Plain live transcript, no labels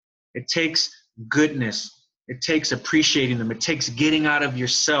It takes goodness. It takes appreciating them. It takes getting out of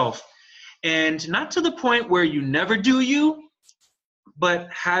yourself. And not to the point where you never do you, but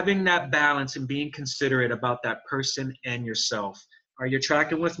having that balance and being considerate about that person and yourself. Are you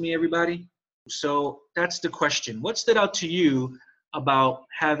tracking with me, everybody? So that's the question. What stood out to you about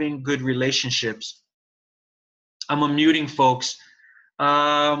having good relationships? I'm unmuting folks.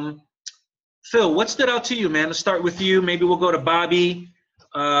 Phil, what stood out to you, man? Let's start with you. Maybe we'll go to Bobby.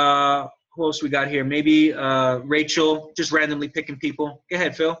 Who else we got here? Maybe Rachel, just randomly picking people. Go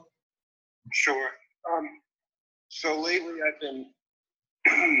ahead, Phil. Sure. So lately I've been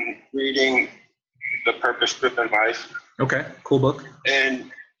reading The Purpose-Driven Life. Okay, cool book.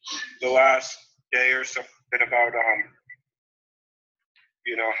 And the last day or so been about,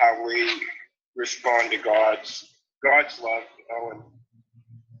 how we respond to God's love,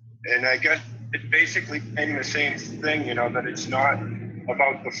 and I guess it's basically saying the same thing, that it's not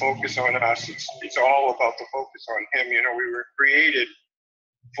about the focus on us. It's all about the focus on Him. We were created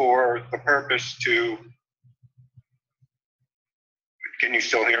for the purpose to. Can you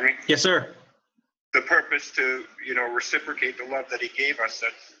still hear me? Yes, sir. The purpose to, reciprocate the love that He gave us.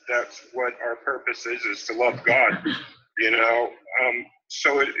 That's what our purpose is to love God.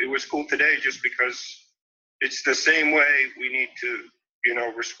 So it was cool today, just because it's the same way we need to,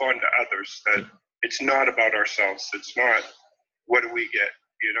 respond to others. That it's not about ourselves. It's not what do we get.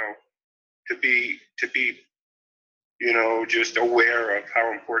 To be, just aware of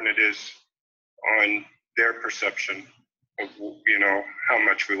how important it is on their perception of, how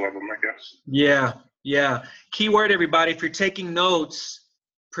much we love them, I guess. Yeah. Key word, everybody, if you're taking notes,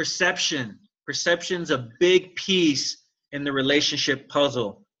 perception. Perception's a big piece in the relationship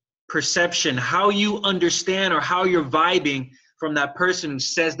puzzle. Perception, how you understand or how you're vibing from that person who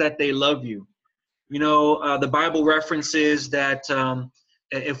says that they love you. The Bible references that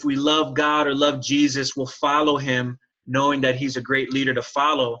if we love God or love Jesus, we'll follow Him knowing that He's a great leader to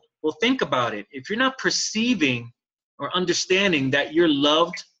follow. Well, think about it. If you're not perceiving or understanding that you're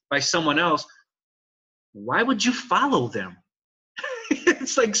loved by someone else, why would you follow them?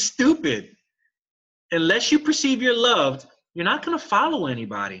 It's like stupid. Unless you perceive you're loved, you're not going to follow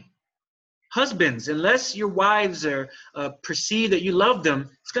anybody. Husbands, unless your wives are perceive that you love them,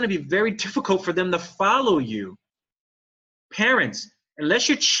 it's going to be very difficult for them to follow you. Parents, unless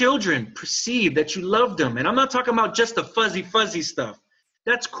your children perceive that you love them, and I'm not talking about just the fuzzy stuff.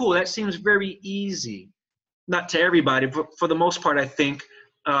 That's cool. That seems very easy. Not to everybody, but for the most part, I think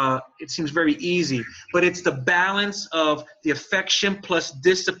it seems very easy. But it's the balance of the affection plus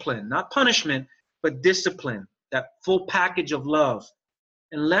discipline, not punishment, but discipline, that full package of love.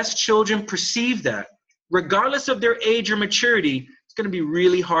 Unless children perceive that, regardless of their age or maturity, it's going to be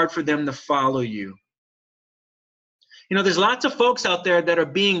really hard for them to follow you. There's lots of folks out there that are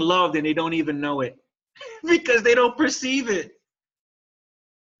being loved and they don't even know it because they don't perceive it.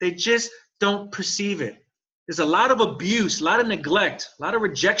 They just don't perceive it. There's a lot of abuse, a lot of neglect, a lot of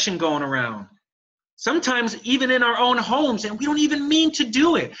rejection going around. Sometimes even in our own homes, and we don't even mean to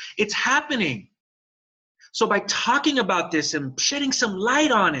do it. It's happening. So by talking about this and shedding some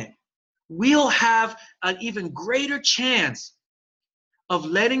light on it, we'll have an even greater chance of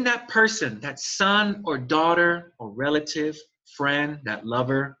letting that person, that son or daughter or relative, friend, that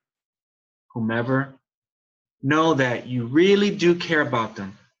lover, whomever, know that you really do care about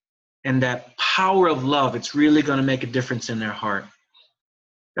them. And that power of love, it's really going to make a difference in their heart.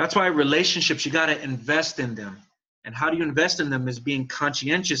 That's why relationships, you got to invest in them. And how do you invest in them is being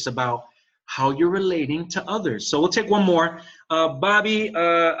conscientious about how you're relating to others. So we'll take one more. Bobby,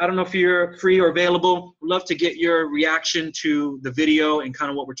 I don't know if you're free or available. We'd love to get your reaction to the video and kind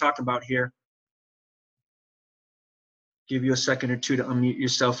of what we're talking about here. Give you a second or two to unmute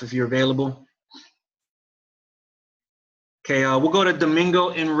yourself if you're available. Okay, we'll go to Domingo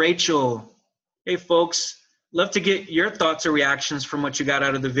and Rachel. Hey, folks, love to get your thoughts or reactions from what you got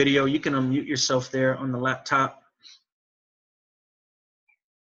out of the video. You can unmute yourself there on the laptop.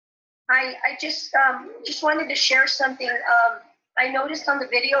 I just wanted to share something. I noticed on the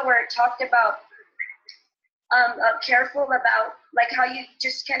video where it talked about careful about like how you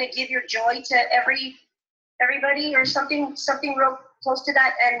just kind of give your joy to everybody or something real close to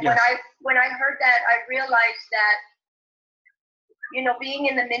that. And yes. when I heard that, I realized that being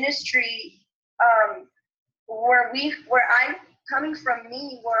in the ministry, where I'm coming from,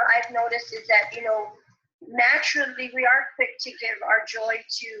 where I've noticed is that naturally we are quick to give our joy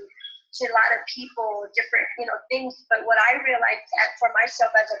to a lot of people, different, things. But what I realized for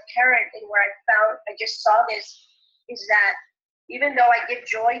myself as a parent and where I just saw this is that even though I give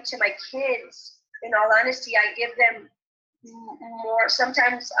joy to my kids, in all honesty, I give them more.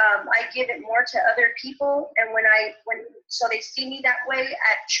 Sometimes I give it more to other people, and so they see me that way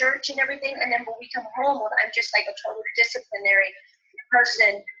at church and everything, and then when we come home, well, I'm just like a total disciplinary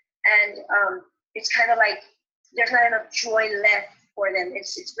person, and it's kind of like there's not enough joy left for them.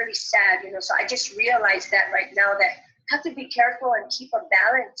 It's really sad, so I just realized that right now, that I have to be careful and keep a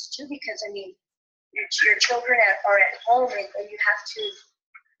balance too, because I mean, your children are at home, and you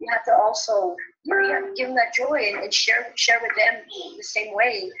have to also, you have to give them that joy and share with them the same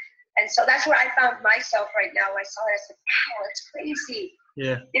way. And so that's where I found myself right now. I saw it, I said, wow, that's crazy.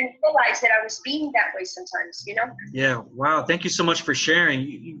 Yeah. Didn't realize that I was being that way sometimes, Yeah. Wow. Thank you so much for sharing.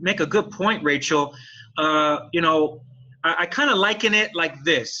 You make a good point, Rachel. I kind of liken it like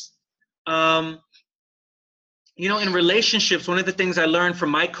this. In relationships, one of the things I learned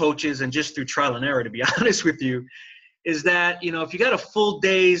from my coaches and just through trial and error, to be honest with you, is that, if you got a full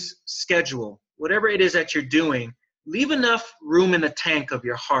day's schedule, whatever it is that you're doing, leave enough room in the tank of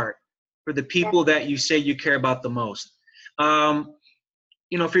your heart for the people that you say you care about the most.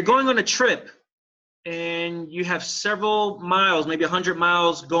 If you're going on a trip and you have several miles, maybe 100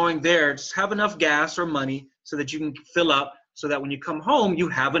 miles going there, just have enough gas or money so that you can fill up, so that when you come home, you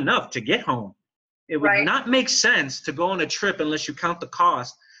have enough to get home. It would not make sense to go on a trip unless you count the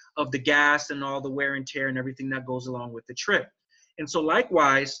cost of the gas and all the wear and tear and everything that goes along with the trip. And so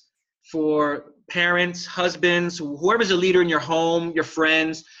likewise, for parents, husbands, whoever's a leader in your home, your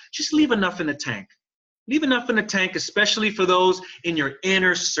friends, just leave enough in the tank. Leave enough in the tank, especially for those in your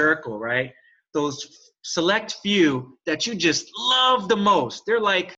inner circle, right? Those select few that you just love the most. They're like